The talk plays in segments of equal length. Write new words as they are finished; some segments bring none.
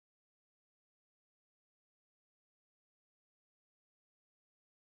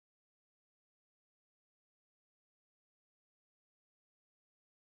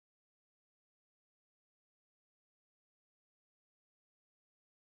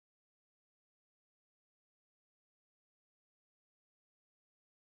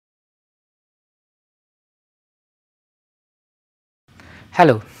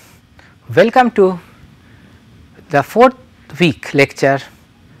Hello, welcome to the fourth week lecture,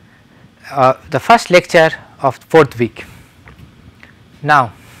 the first lecture of fourth week.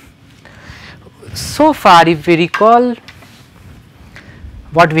 Now, so far if we recall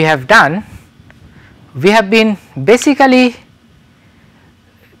what we have done, we have been basically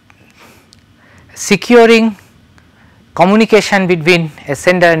securing communication between a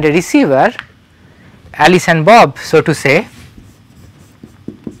sender and a receiver, Alice and Bob, so to say,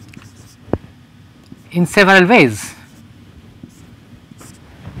 in several ways.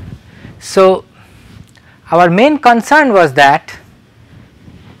 So, our main concern was that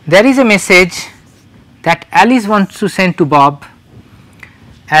there is a message that Alice wants to send to Bob,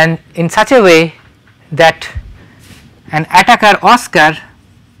 and in such a way that an attacker Oscar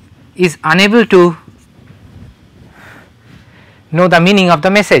is unable to know the meaning of the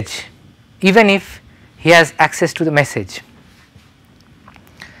message even if he has access to the message.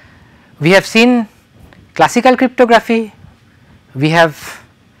 We have seen classical cryptography, we have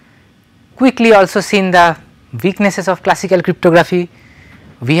quickly also seen the weaknesses of classical cryptography,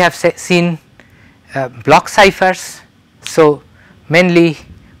 we have seen block ciphers. So, mainly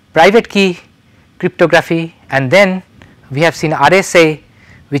private key cryptography, and then we have seen RSA,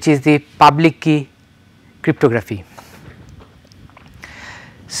 which is the public key cryptography.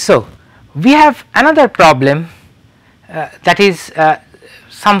 So, we have another problem that is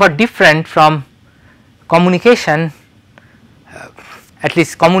somewhat different from communication, at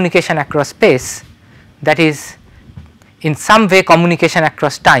least communication across space, that is in some way communication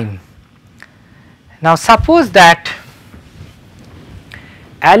across time. Now, suppose that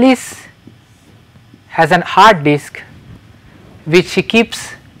Alice has an hard disk which she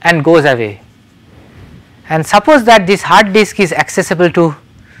keeps and goes away, and suppose that this hard disk is accessible to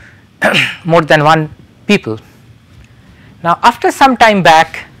more than one people. Now, after some time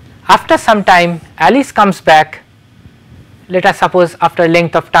Alice comes back, let us suppose after a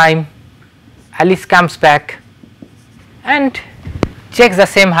length of time Alice comes back and checks the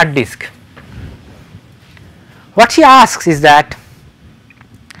same hard disk. What she asks is that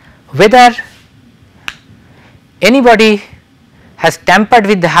whether anybody has tampered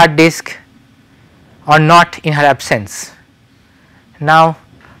with the hard disk or not in her absence. Now,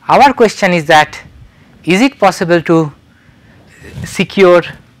 our question is that is it possible to secure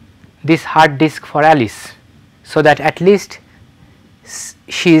this hard disk for Alice, so that at least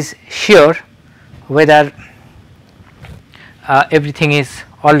she is sure whether everything is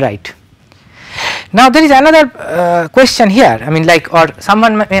all right. Now, there is another question here, I mean, like, or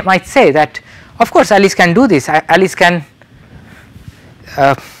someone might say that of course Alice can do this, Alice can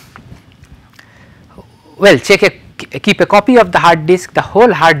well keep a copy of the hard disk, the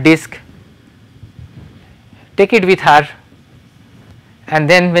whole hard disk, take it with her, and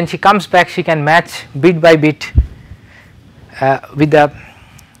then when she comes back she can match bit by bit with the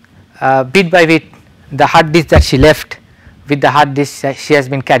hard disk that she left with the hard disk that she has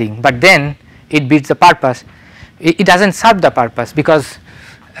been carrying, but then it beats the purpose, it does not serve the purpose, because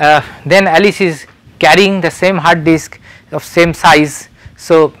then Alice is carrying the same hard disk of same size.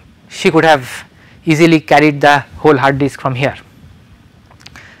 So, she could have easily carried the whole hard disk from here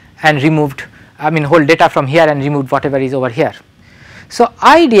and removed, I mean whole data from here and removed whatever is over here. So,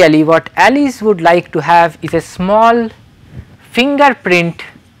 ideally what Alice would like to have is a small fingerprint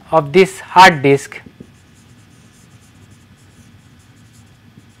of this hard disk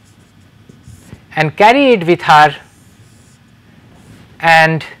and carry it with her,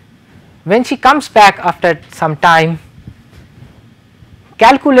 and when she comes back after some time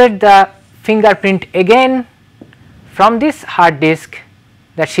calculate the fingerprint again from this hard disk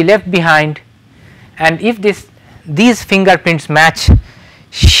that she left behind, and if these fingerprints match,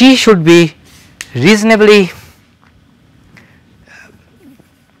 she should be reasonably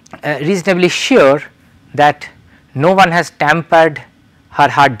sure that no one has tampered her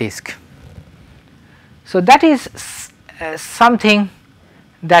hard disk. So, that is something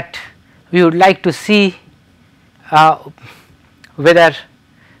that we would like to see whether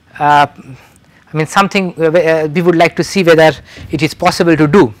I mean something we would like to see whether it is possible to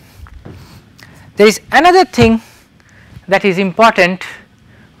do. There is another thing that is important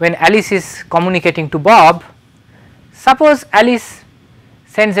when Alice is communicating to Bob. Suppose Alice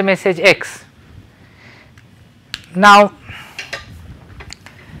sends a message X. Now,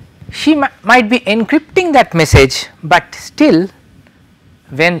 she might be encrypting that message, but still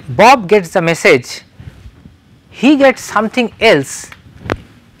when Bob gets the message, he gets something else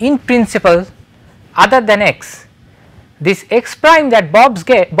in principle other than X. This X prime that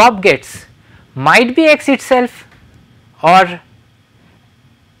Bob gets might be X itself, or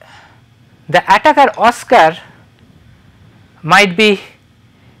the attacker Oscar might be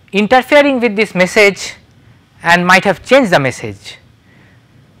interfering with this message and might have changed the message.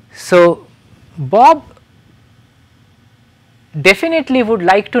 So, Bob definitely would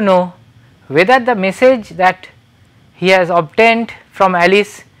like to know whether the message that he has obtained from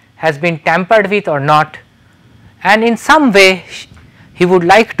Alice has been tampered with or not, and in some way he would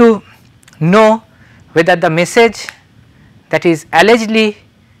like to know whether the message that is allegedly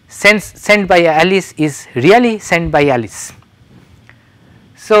sent by Alice is really sent by Alice.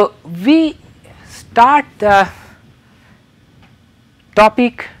 So, we start the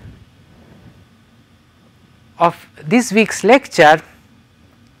topic of this week's lecture,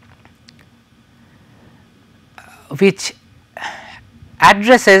 which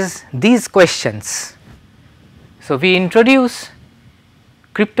addresses these questions. So, we introduce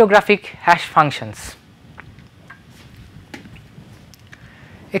cryptographic hash functions.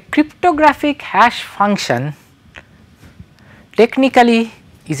 A cryptographic hash function technically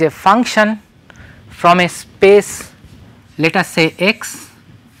is a function from a space, let us say x,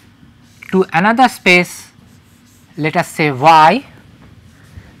 to another space, let us say y,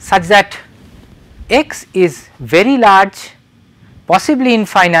 such that x is very large, possibly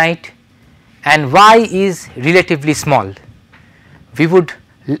infinite, and y is relatively small. We would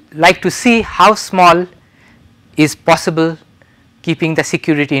like to see how small is possible keeping the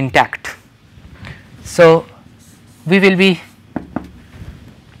security intact. So, we will be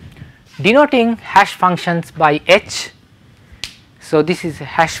denoting hash functions by h. So, this is a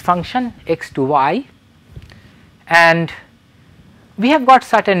hash function x to y, and we have got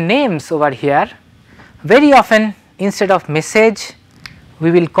certain names over here. Very often instead of message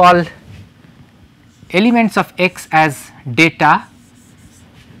we will call elements of x as data,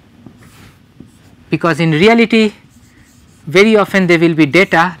 because in reality very often they will be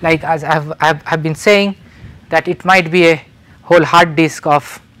data, like as I have been saying that it might be a whole hard disk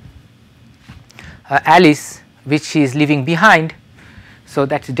of Alice which she is leaving behind. So,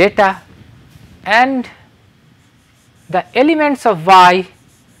 that is data, and the elements of y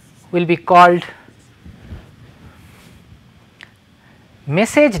will be called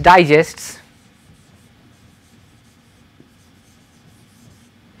message digests,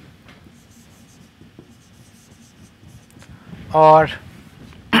 or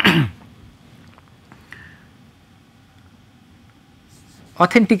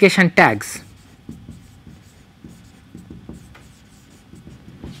authentication tags.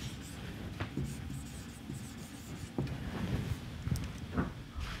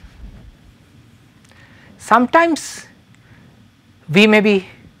 Sometimes we may be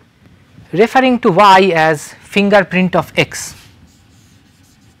referring to y as fingerprint of x.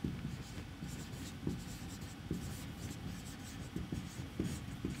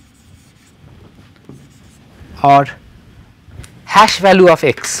 Or hash value of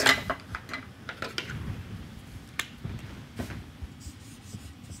x.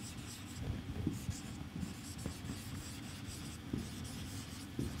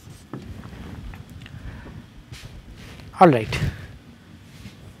 All right.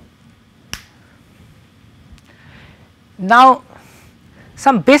 Now,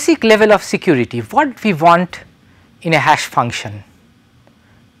 some basic level of security, what we want in a hash function.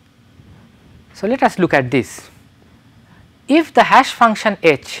 So, let us look at this. If the hash function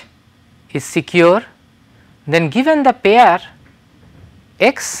h is secure, then given the pair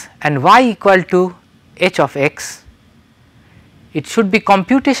x and y equal to h of x, it should be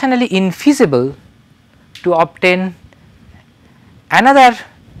computationally infeasible to obtain another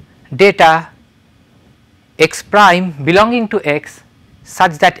data x prime belonging to x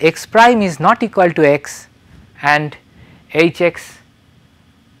such that x prime is not equal to x and h x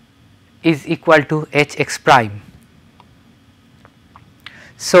is equal to h x prime.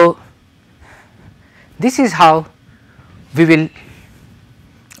 So, this is how we will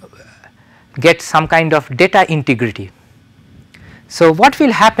get some kind of data integrity. So, what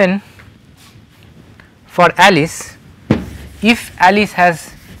will happen for Alice if Alice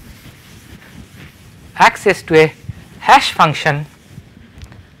has access to a hash function?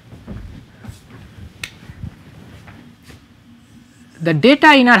 The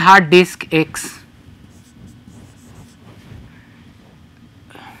data in our hard disk X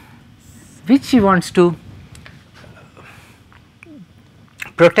which she wants to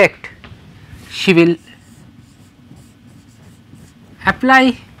protect, she will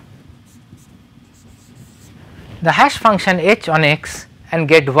apply the hash function h on x and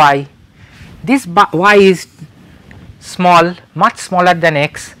get y. This y is small, much smaller than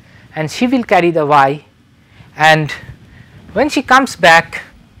x, and she will carry the y, and when she comes back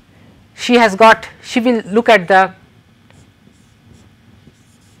she will look at her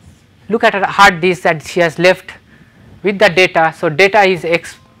hard disk that she has left with the data. So, data is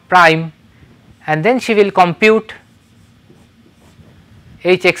x prime, and then she will compute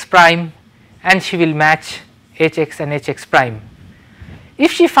h x prime and she will match h x and h x prime.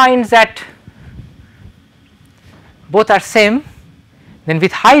 If she finds that both are same, then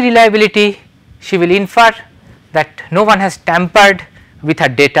with high reliability she will infer that no one has tampered with her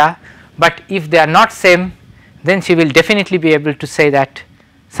data, but if they are not same, then she will definitely be able to say that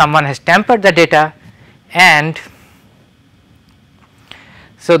someone has tampered the data. And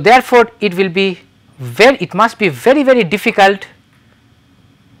so therefore, it must be very difficult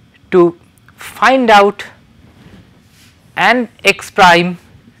to find out an x prime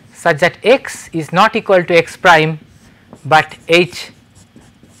such that x is not equal to x prime, but h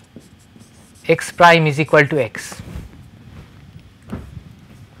x prime is equal to x.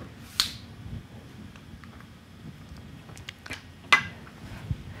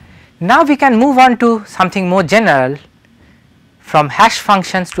 Now, we can move on to something more general, from hash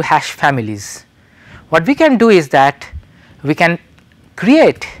functions to hash families. What we can do is that we can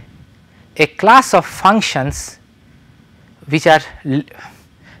create a class of functions which are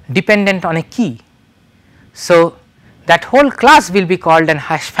dependent on a key. So, that whole class will be called an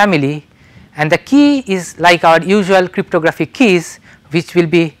hash family, and the key is like our usual cryptographic keys, which will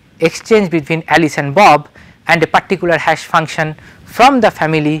be exchanged between Alice and Bob, and a particular hash function from the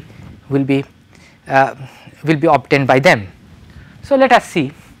family will be obtained by them. So, let us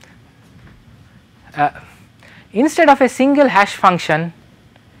see, instead of a single hash function,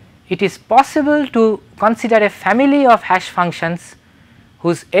 it is possible to consider a family of hash functions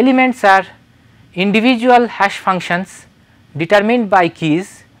whose elements are individual hash functions determined by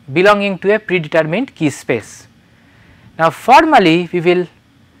keys belonging to a predetermined key space. Now, formally we will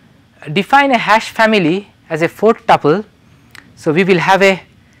define a hash family as a 4th tuple. So, we will have a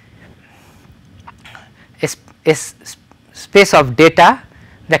space of data,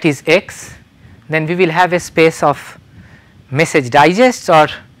 that is x, then we will have a space of message digests or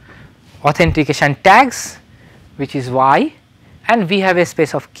authentication tags, which is y, and we have a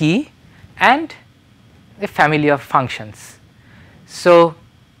space of key and a family of functions. So,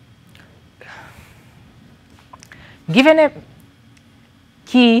 given a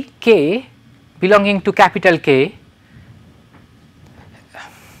key k belonging to capital K,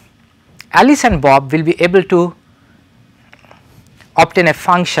 Alice and Bob will be able to obtain a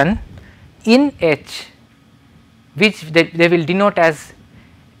function in H, which they will denote as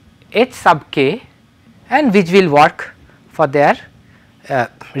H sub k, and which will work for their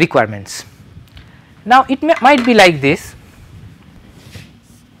requirements. Now, it might be like this.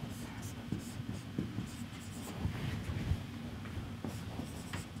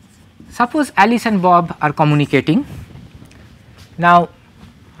 Suppose Alice and Bob are communicating. Now,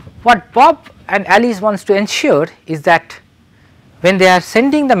 what Bob and Alice wants to ensure is that when they are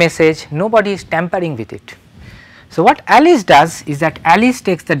sending the message, nobody is tampering with it. So, what Alice does is that Alice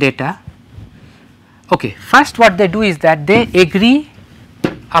takes the data. Okay, first what they do is that they agree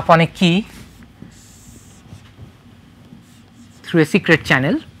upon a key through a secret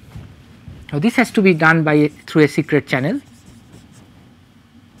channel. Now, this has to be done through a secret channel,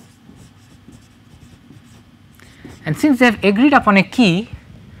 and since they have agreed upon a key,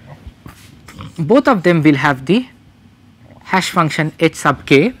 both of them will have the hash function h sub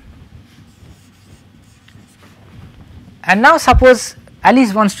k. And now, suppose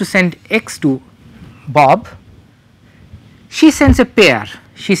Alice wants to send x to Bob, she sends a pair,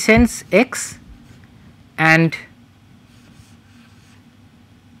 she sends x and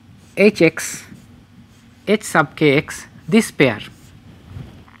h x, h sub k x, this pair,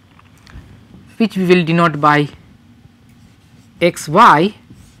 which we will denote by x y,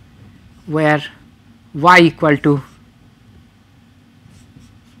 where y equal to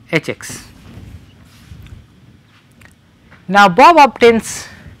h x. Now, Bob obtains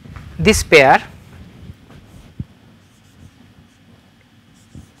this pair,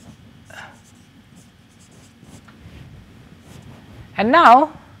 and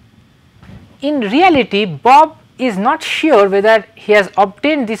now in reality Bob is not sure whether he has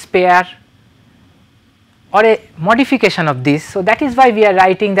obtained this pair or a modification of this. So, that is why we are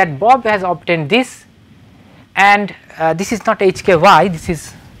writing that Bob has obtained this, and this is not hky, this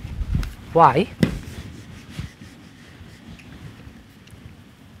is y.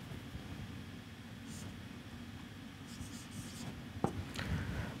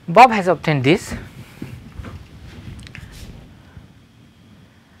 Bob has obtained this.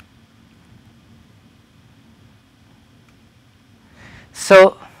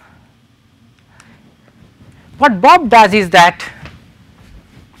 So, what Bob does is that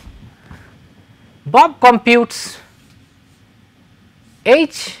Bob computes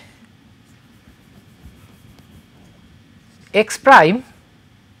h x prime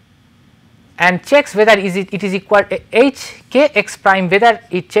and checks whether it is equal h k x prime, whether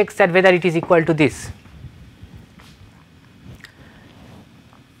it checks that whether it is equal to this.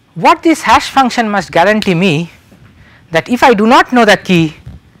 What this hash function must guarantee me, that if I do not know the key,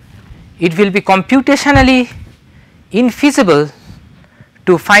 it will be computationally infeasible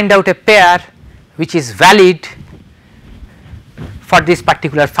to find out a pair which is valid for this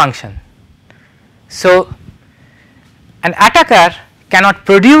particular function. So, an attacker cannot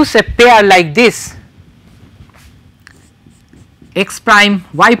produce a pair like this x prime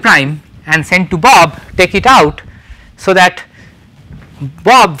y prime and send to Bob, take it out, so that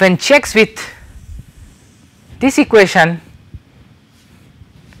Bob, when checks with this equation,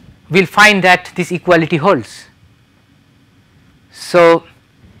 will find that this equality holds. So,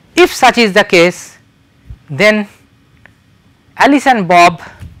 if such is the case, then Alice and Bob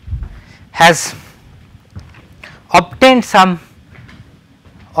has obtained some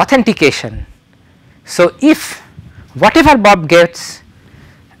authentication. So, if whatever Bob gets,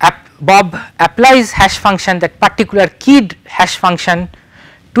 Bob applies hash function, that particular keyed hash function,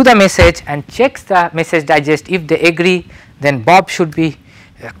 to the message and checks the message digest. If they agree, then Bob should be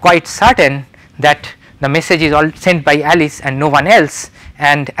quite certain that the message is all sent by Alice and no one else,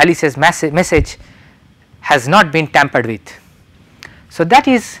 and Alice's message has not been tampered with. So, that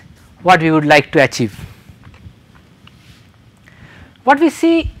is what we would like to achieve. What we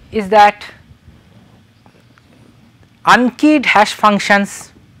see is that unkeyed hash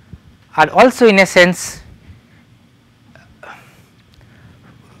functions are also in a sense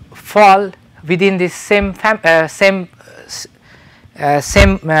fall within this same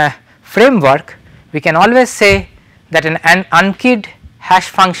framework. We can always say that an unkeyed hash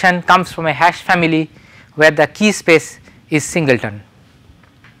function comes from a hash family where the key space is singleton.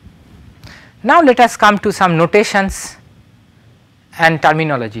 Now, let us come to some notations and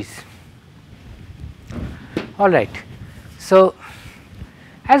terminologies. All right. So,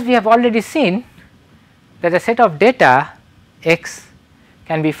 as we have already seen that a set of data x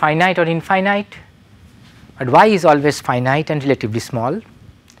can be finite or infinite, but y is always finite and relatively small.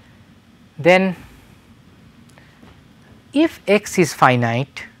 Then if x is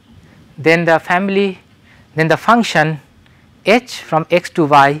finite, then the function h from x to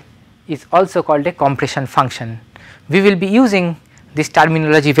y is also called a compression function. We will be using this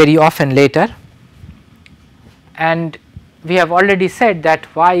terminology very often later, and we have already said that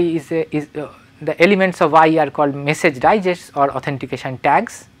y is the elements of y are called message digests or authentication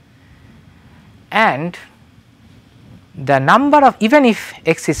tags, and the number of, even if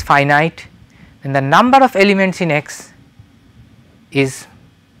x is finite, then the number of elements in x is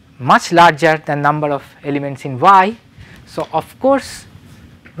much larger than number of elements in y. So, of course,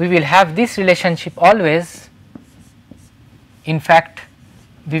 we will have this relationship always. In fact,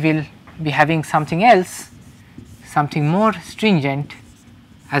 we will be having something else, something more stringent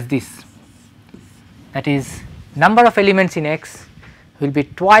as this, that is number of elements in x will be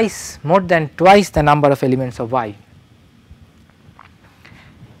more than twice the number of elements of y.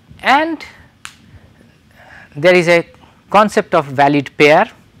 And there is a concept of valid pair.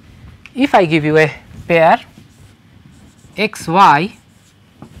 If I give you a pair x y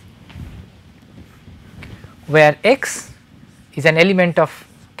where x is an element of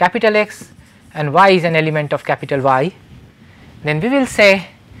capital X and y is an element of capital Y, then we will say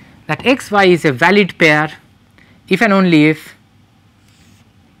that x y is a valid pair if and only if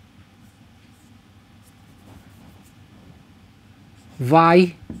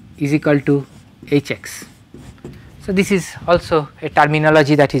y is equal to h x. So, this is also a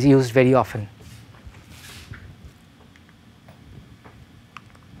terminology that is used very often.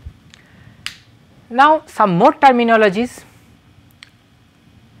 Now, some more terminologies.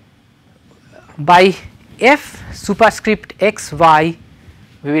 By f superscript x y,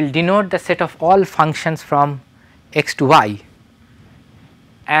 we will denote the set of all functions from x to y,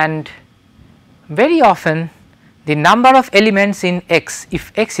 and very often the number of elements in x,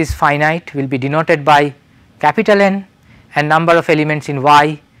 if x is finite, will be denoted by capital N, and number of elements in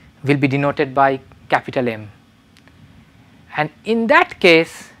y will be denoted by capital M. And in that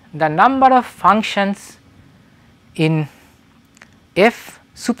case, the number of functions in f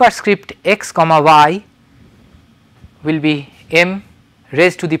superscript x comma y will be m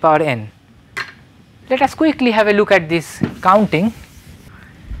raised to the power n. Let us quickly have a look at this counting.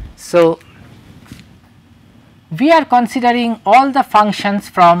 So, we are considering all the functions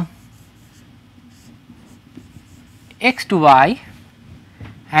from x to y,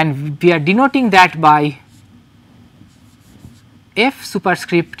 and we are denoting that by f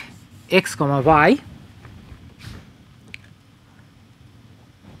superscript x comma y,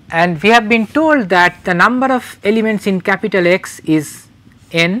 and we have been told that the number of elements in capital X is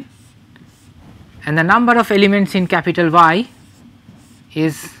n and the number of elements in capital Y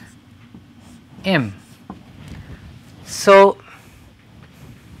is m. So,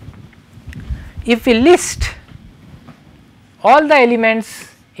 if we list all the elements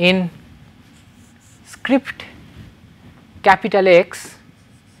in script capital X,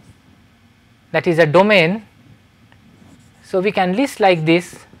 that is a domain, so we can list like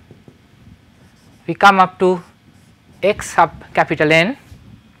this, we come up to x sub capital N,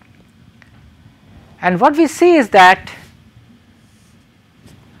 and what we see is that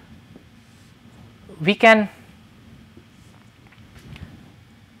we can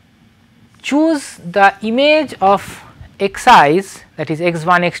choose the image of xi's, that is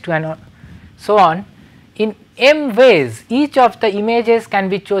x1, x2 and so on, in m ways. Each of the images can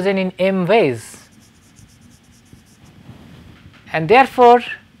be chosen in m ways, and therefore,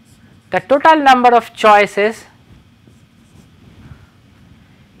 the total number of choices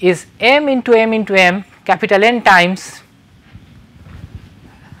is m into m into m capital N times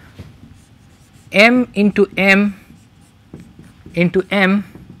m into m into m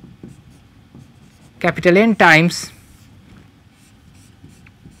capital N times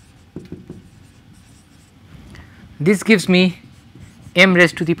this gives me m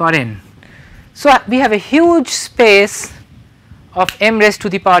raised to the power n. So, we have a huge space of m raised to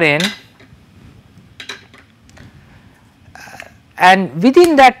the power n, and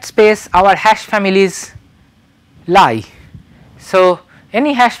within that space our hash families lie. So,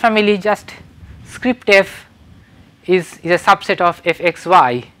 any hash family, just script f is a subset of f x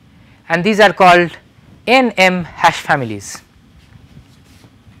y, and these are called n m hash families.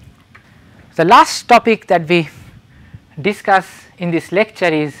 The last topic that we discuss in this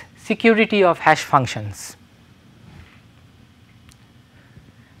lecture is security of hash functions.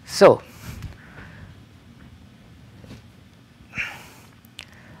 So,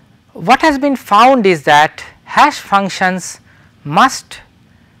 what has been found is that hash functions must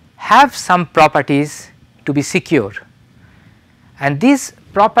have some properties to be secure, and these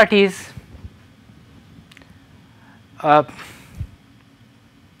properties are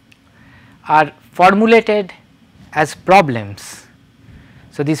formulated as problems.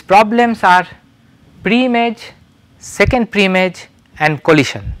 So, these problems are preimage, second preimage and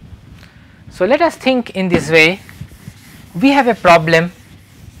collision. So, let us think in this way. We have a problem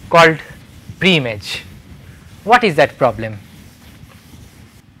called preimage. What is that problem?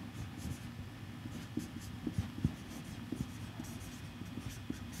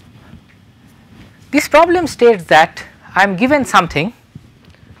 This problem states that I am given something,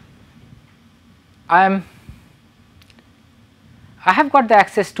 I have got the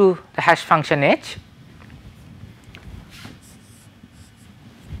access to the hash function h,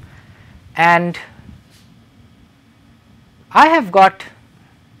 and I have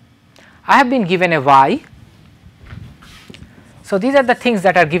been given a y. So, these are the things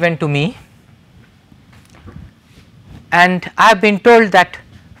that are given to me, and I have been told that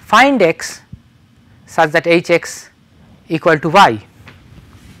find x such that h x equal to y.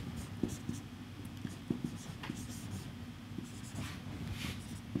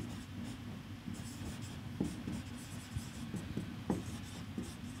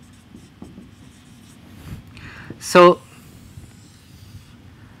 So,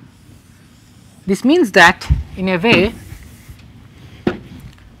 this means that in a way I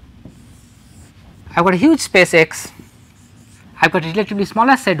have got a huge space x, I have got a relatively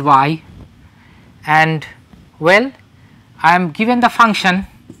smaller set y, and well, I am given the function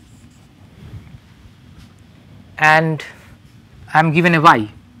and I am given a y,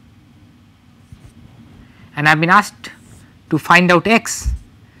 and I have been asked to find out x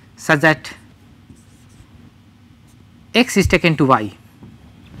such that x is taken to y.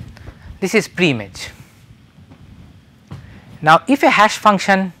 This is preimage. Now, if a hash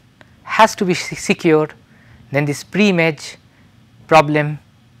function has to be secure, then this preimage problem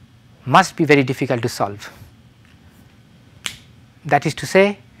must be very difficult to solve. That is to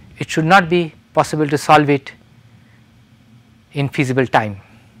say, it should not be possible to solve it in feasible time.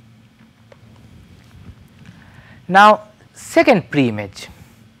 Now, second preimage.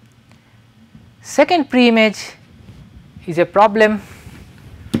 Second preimage is a problem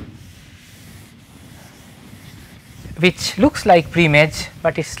which looks like preimage,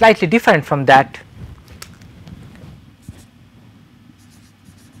 but is slightly different from that.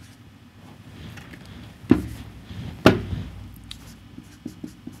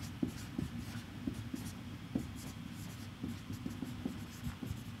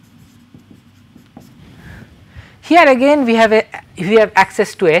 here again we have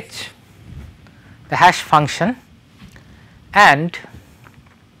access to h, the hash function, and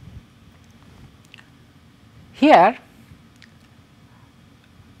here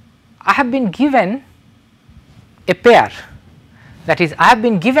I have been given a pair, that is I have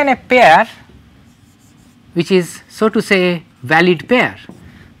been given a pair which is, so to say, valid pair.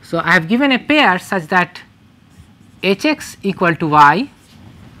 So, I have given a pair such that h x equal to y,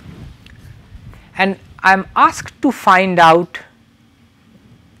 and I am asked to find out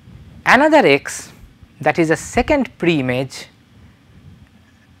another x, that is a second preimage,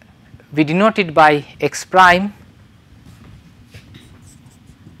 we denote it by x prime.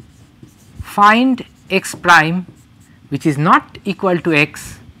 Find x prime which is not equal to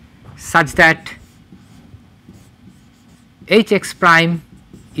x such that h x prime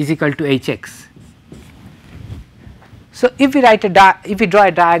is equal to h x. So, if we draw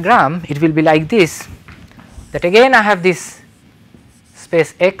a diagram, it will be like this, that again I have this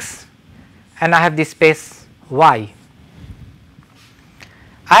space x and I have this space y.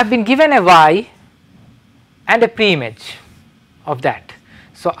 I have been given a y and a preimage of that.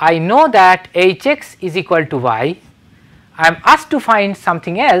 So, I know that h x is equal to y. I am asked to find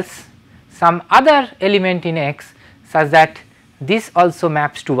something else, some other element in x such that this also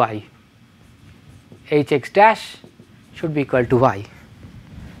maps to y, h x dash should be equal to y.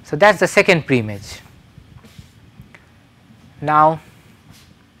 So, that is the second preimage. Now,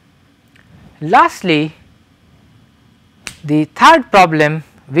 lastly, the third problem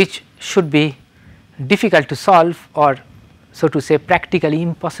which should be difficult to solve, or so to say practically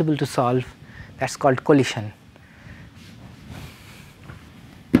impossible to solve, that is called collision.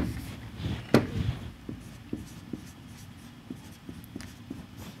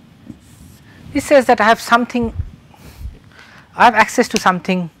 This says that I have access to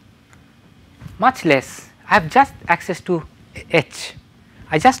something much less. I have just access to h.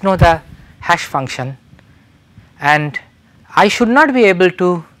 I just know the hash function, and I should not be able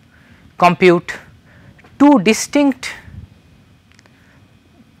to compute two distinct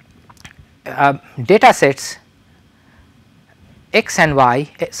data sets, x and y,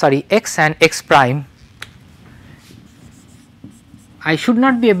 x and x prime. I should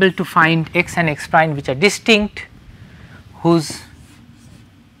not be able to find x and x prime which are distinct, whose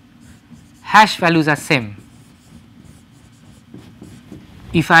hash values are same.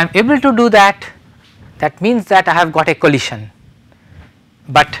 If I am able to do that, that means that I have got a collision,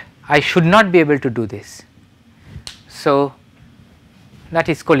 but I should not be able to do this. So, that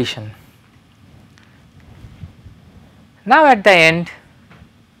is collision. Now, at the end,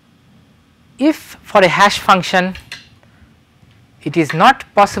 if for a hash function it is not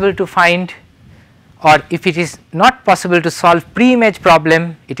possible to find, or if it is not possible to solve preimage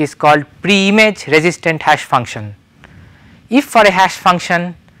problem, it is called preimage resistant hash function. If for a hash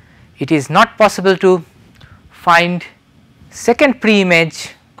function it is not possible to find second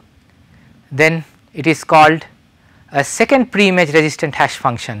preimage, then it is called a second preimage resistant hash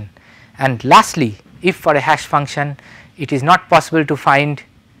function. And lastly, if for a hash function it is not possible to find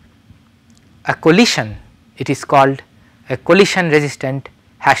a collision, it is called a collision resistant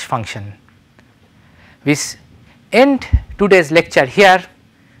hash function. We end today's lecture here.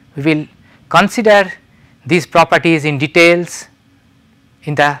 We will consider these properties in details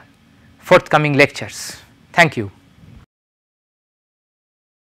in the forthcoming lectures. Thank you.